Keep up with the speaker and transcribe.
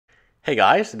Hey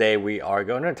guys, today we are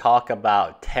going to talk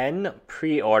about 10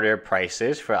 pre-order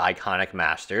prices for Iconic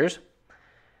Masters.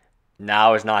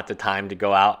 Now is not the time to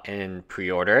go out and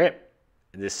pre-order it.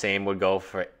 The same would go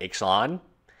for Ixalan,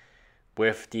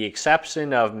 with the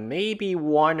exception of maybe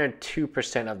 1 or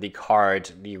 2% of the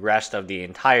cards. The rest of the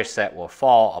entire set will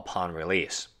fall upon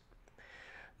release.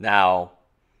 Now,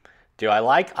 do I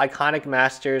like Iconic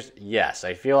Masters? Yes,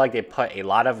 I feel like they put a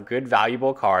lot of good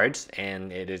valuable cards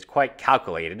and it is quite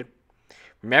calculated.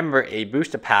 Remember, a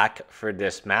booster pack for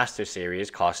this Master Series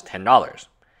costs $10.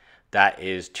 That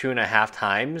is 2.5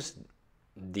 times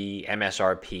the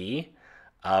MSRP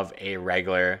of a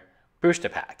regular booster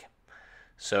pack.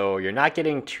 So you're not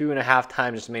getting 2.5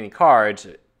 times as many cards.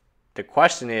 The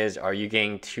question is, are you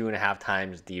getting 2.5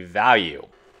 times the value?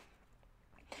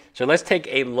 So let's take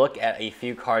a look at a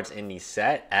few cards in the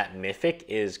set. At Mythic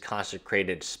is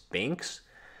Consecrated Sphinx.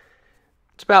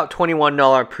 It's about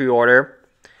 $21 pre-order.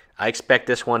 I expect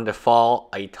this one to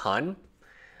fall a ton.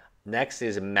 Next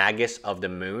is Magus of the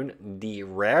Moon. The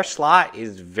rare slot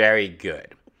is very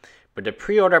good, but the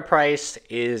pre-order price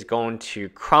is going to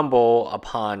crumble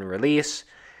upon release.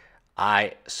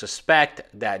 I suspect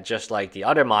that just like the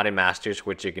other Modern Masters,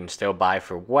 which you can still buy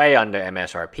for way under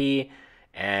MSRP,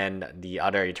 and the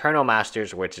other Eternal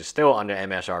Masters, which is still under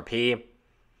MSRP,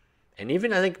 and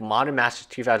even I think Modern Masters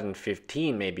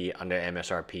 2015 may be under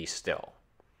MSRP still,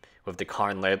 with the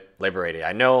Karn Liberated.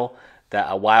 I know that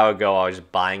a while ago I was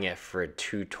buying it for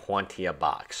 $2.20 a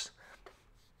box.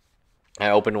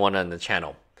 I opened one on the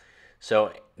channel.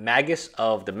 So Magus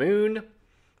of the Moon,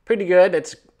 pretty good.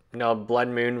 It's Blood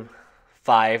Moon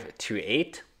 5 to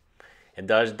 8. It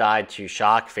does die to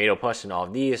Shock, Fatal Push, and all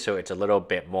of these, so it's a little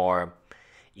bit more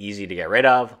easy to get rid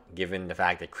of, given the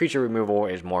fact that creature removal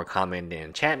is more common than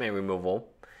enchantment removal.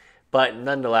 But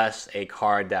nonetheless, a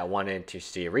card that wanted to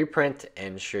see a reprint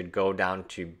and should go down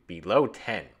to below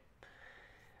 10.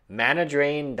 Mana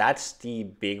Drain, that's the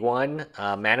big one.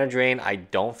 Mana Drain, I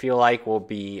don't feel like will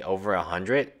be over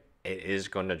 100. It is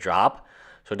going to drop.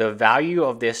 So the value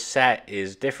of this set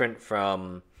is different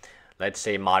from, let's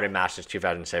say, Modern Masters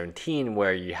 2017,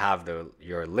 where you have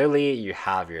your Lily, you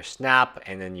have your Snap,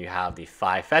 and then you have the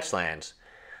 5 fetch lands.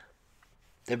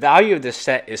 The value of this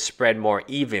set is spread more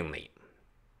evenly.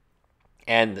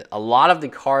 And a lot of the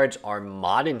cards are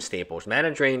modern staples.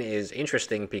 Mana Drain is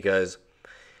interesting because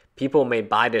people may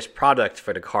buy this product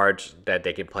for the cards that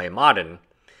they can play modern,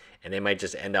 and they might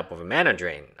just end up with a Mana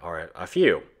Drain or a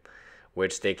few,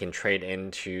 which they can trade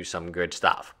into some good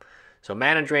stuff. So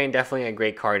Mana Drain, definitely a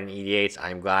great card in EDH.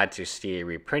 I'm glad to see it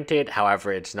reprinted.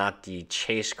 However, it's not the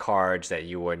chase cards that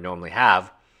you would normally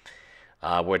have,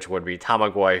 which would be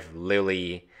Tamagotchi,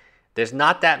 Lily. There's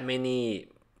not that many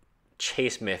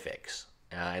chase mythics.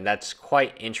 And that's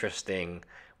quite interesting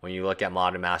when you look at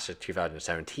Modern Masters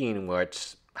 2017, where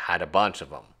it's had a bunch of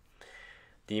them.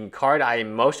 The card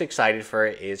I'm most excited for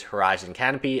is Horizon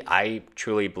Canopy. I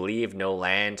truly believe no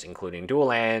lands, including dual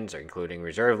lands or including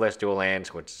reserve list dual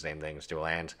lands, which is the same thing as dual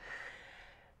lands,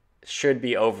 should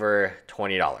be over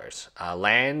 $20.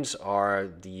 Lands are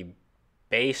the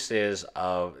basis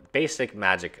of basic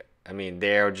Magic. I mean,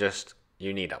 they're just,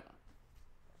 you need them.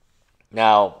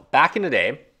 Now, back in the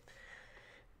day,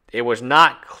 it was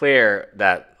not clear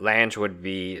that lands would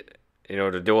be,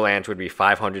 the dual lands would be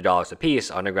 $500 a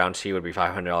piece, Underground Sea would be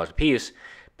 $500 a piece,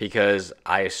 because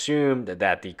I assumed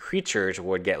that the creatures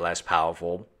would get less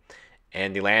powerful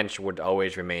and the lands would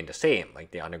always remain the same.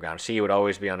 Like the Underground Sea would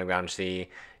always be Underground Sea.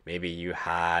 Maybe you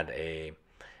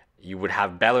would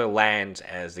have better lands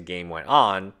as the game went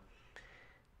on.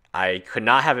 I could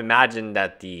not have imagined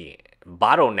that the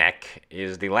bottleneck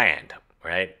is the land,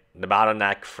 right? The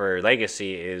bottleneck for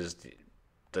Legacy is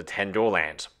the 10 dual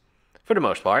lands, for the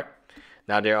most part.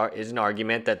 Now, there is an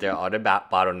argument that there are other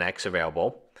bottlenecks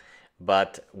available,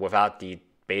 but without the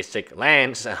basic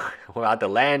lands, without the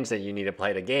lands that you need to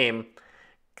play the game,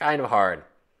 kind of hard.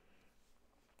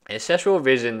 Ancestral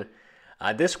Vision,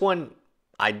 this one,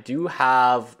 I do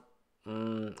have,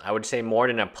 I would say more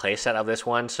than a playset of this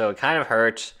one, so it kind of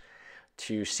hurts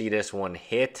to see this one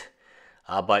hit.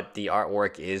 But the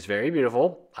artwork is very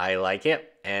beautiful. I like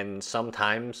it. And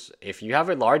sometimes if you have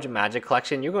a large Magic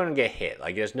collection, you're going to get hit.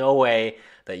 Like, there's no way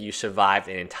that you survived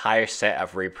an entire set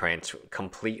of reprints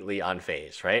completely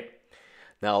unfazed, right?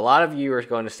 Now, a lot of you are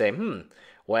going to say,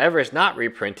 whatever is not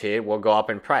reprinted will go up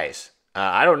in price.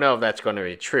 I don't know if that's going to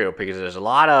be true because there's a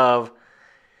lot of...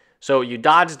 So you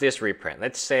dodge this reprint.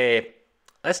 Let's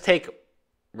take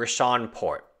Rashawn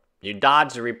Port. You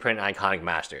dodge the reprint Iconic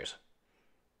Masters.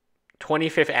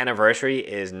 25th anniversary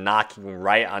is knocking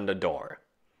right on the door,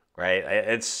 right?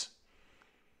 It's,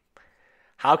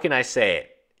 how can I say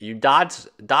it?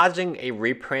 dodging a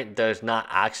reprint does not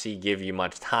actually give you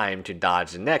much time to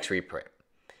dodge the next reprint.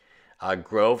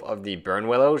 Grove of the Burn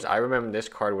Willows. I remember this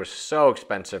card was so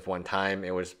expensive one time.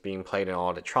 It was being played in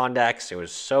all the Tron decks. It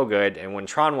was so good. And when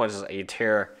Tron was a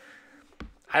tier,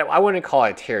 I wouldn't call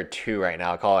it tier 2 right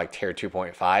now. I call it like tier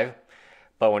 2.5.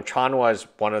 But when Tron was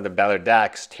one of the better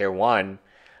decks, tier 1,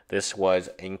 this was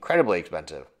incredibly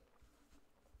expensive.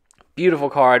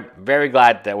 Beautiful card. Very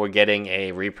glad that we're getting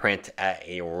a reprint at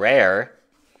a rare.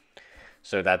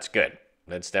 So that's good.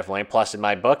 That's definitely a plus in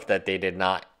my book that they did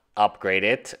not upgrade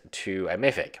it to a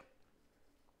mythic.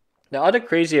 The other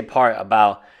crazy part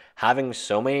about having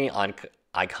so many on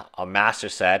master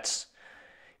sets,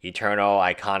 Eternal,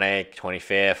 Iconic,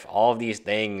 25th, all of these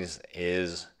things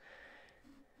is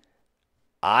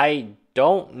I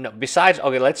don't know. Besides,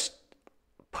 okay, let's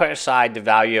put aside the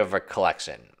value of a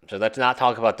collection. So let's not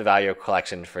talk about the value of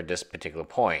collection for this particular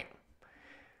point.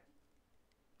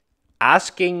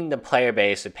 Asking the player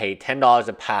base to pay $10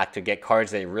 a pack to get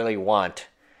cards they really want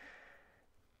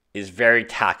is very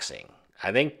taxing.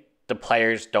 I think the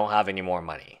players don't have any more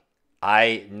money.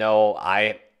 I know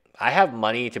I have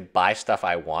money to buy stuff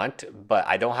I want, but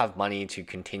I don't have money to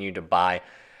continue to buy.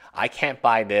 I can't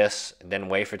buy this, then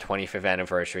wait for 25th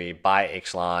anniversary, buy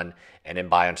Ixalan, and then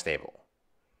buy Unstable.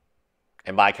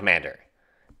 And buy Commander.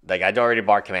 Like, I'd already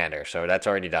bought Commander, so that's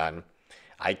already done.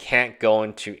 I can't go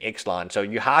into Ixalan, so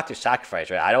you have to sacrifice,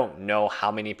 right? I don't know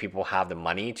how many people have the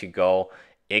money to go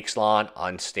Ixalan,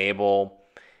 Unstable,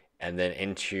 and then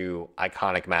into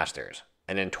Iconic Masters.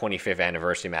 And then 25th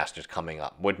Anniversary Masters coming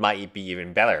up, which might be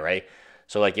even better, right?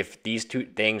 So, like, if these two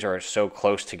things are so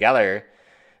close together,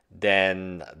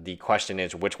 then the question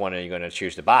is, which one are you going to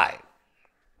choose to buy?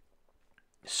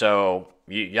 So,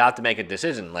 you have to make a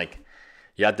decision. Like,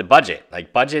 you have to budget.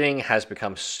 Like, budgeting has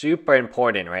become super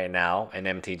important right now in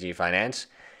MTG finance.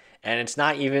 And it's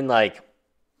not even like,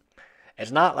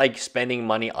 it's not like spending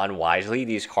money unwisely.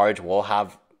 These cards will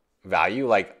have value.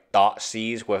 Like, Thought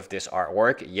Seas with this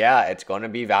artwork. Yeah, it's going to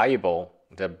be valuable.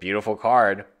 It's a beautiful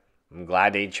card. I'm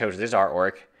glad they chose this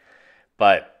artwork.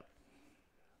 But,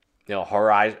 you know,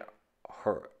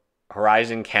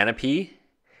 Horizon Canopy,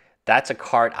 that's a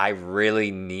card I really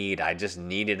need. I just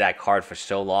needed that card for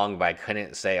so long, but I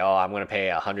couldn't say, oh, I'm going to pay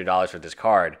 $100 for this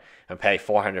card and pay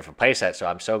 $400 for playset. So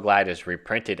I'm so glad it's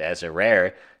reprinted as a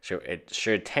rare, so it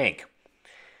should tank.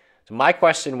 So my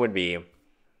question would be,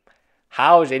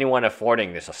 how is anyone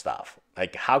affording this stuff?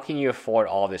 Like, how can you afford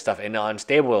all this stuff? And the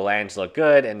Unstable lands look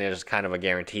good, and there's kind of a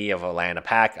guarantee of a land a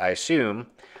pack, I assume.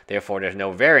 Therefore, there's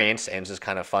no variance, and it's just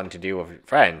kind of fun to do with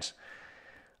friends.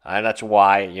 And that's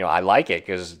why, you know, I like it,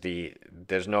 because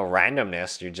there's no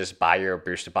randomness. You just buy your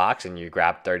booster box, and you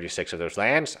grab 36 of those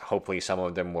lands. Hopefully, some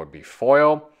of them will be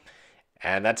foil.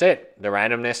 And that's it. The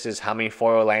randomness is how many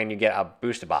foil land you get a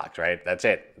booster box, right? That's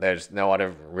it. There's no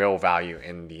other real value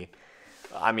in the...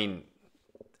 I mean...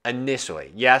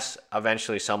 Initially, yes,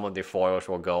 eventually some of the foils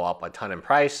will go up a ton in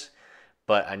price,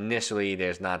 but initially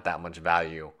there's not that much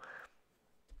value.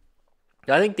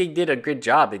 I think they did a good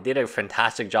job. They did a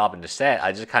fantastic job in the set.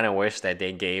 I just kind of wish that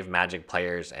they gave Magic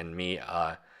players and me,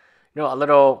 a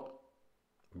little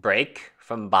break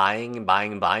from buying.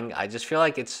 I just feel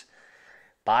like it's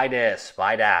buy this,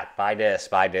 buy that, buy this,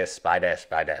 buy this, buy this,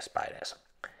 buy this, buy this.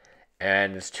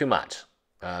 And it's too much.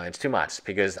 It's too much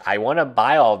because I want to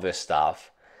buy all this stuff.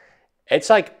 It's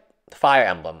like Fire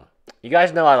Emblem. You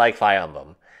guys know I like Fire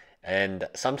Emblem. And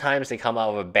sometimes they come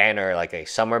out with a banner, like a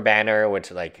summer banner,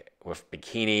 with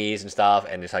bikinis and stuff.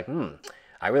 And it's like, I'm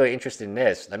really interested in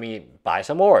this. Let me buy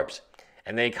some orbs.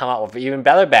 And they come out with even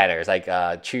better banners. Like,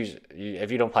 if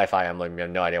you don't play Fire Emblem, you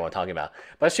have no idea what I'm talking about.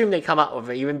 But assume they come out with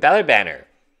an even better banner.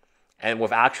 And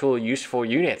with actual useful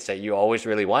units that you always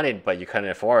really wanted, but you couldn't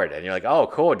afford. And you're like, oh,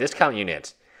 cool, discount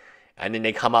units. And then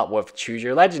they come up with Choose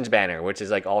Your Legends banner, which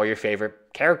is like all your favorite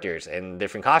characters in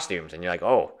different costumes. And you're like,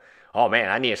 oh man,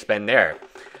 I need to spend there.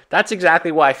 That's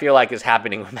exactly what I feel like is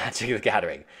happening with Magic the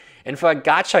Gathering. And for a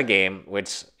gacha game,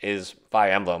 which is Fire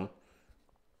Emblem,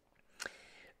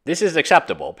 this is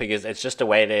acceptable because it's just the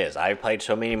way it is. I've played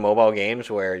so many mobile games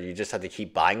where you just have to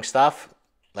keep buying stuff.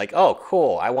 Like, oh,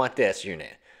 cool, I want this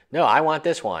unit. No, I want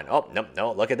this one. Oh,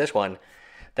 no, look at this one.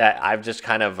 That I've just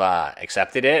kind of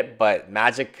accepted it, but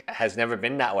Magic has never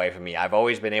been that way for me. I've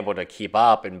always been able to keep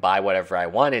up and buy whatever I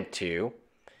wanted to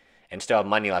and still have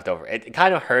money left over. It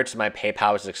kind of hurts my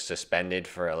PayPal is suspended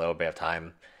for a little bit of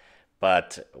time,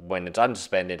 but when it's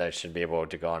unsuspended, I should be able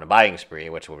to go on a buying spree,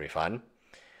 which will be fun.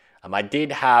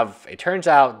 It turns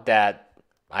out that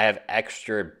I have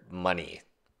extra money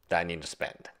that I need to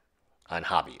spend on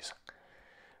hobbies.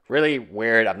 really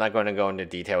weird. I'm not going to go into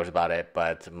details about it,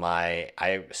 but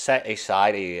I set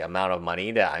aside a amount of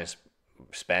money that I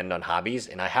spend on hobbies,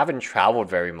 and I haven't traveled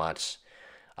very much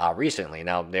recently.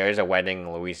 Now there is a wedding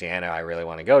in Louisiana I really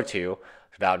want to go to.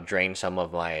 It's about drain some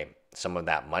of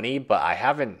that money, but I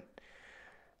haven't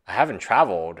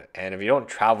traveled, and if you don't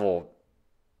travel,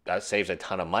 that saves a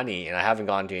ton of money. And I haven't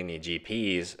gone to any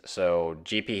GPs. So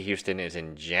GP Houston is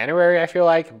in January, I feel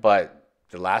like, but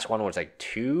the last one was like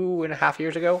 2.5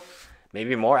 years ago,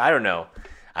 maybe more. I don't know.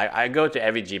 I go to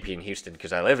every GP in Houston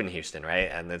because I live in Houston, right?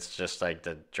 And it's just like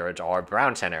the George R.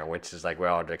 Brown Center, which is like where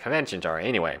all the conventions are.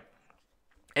 Anyway,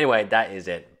 that is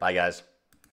it. Bye, guys.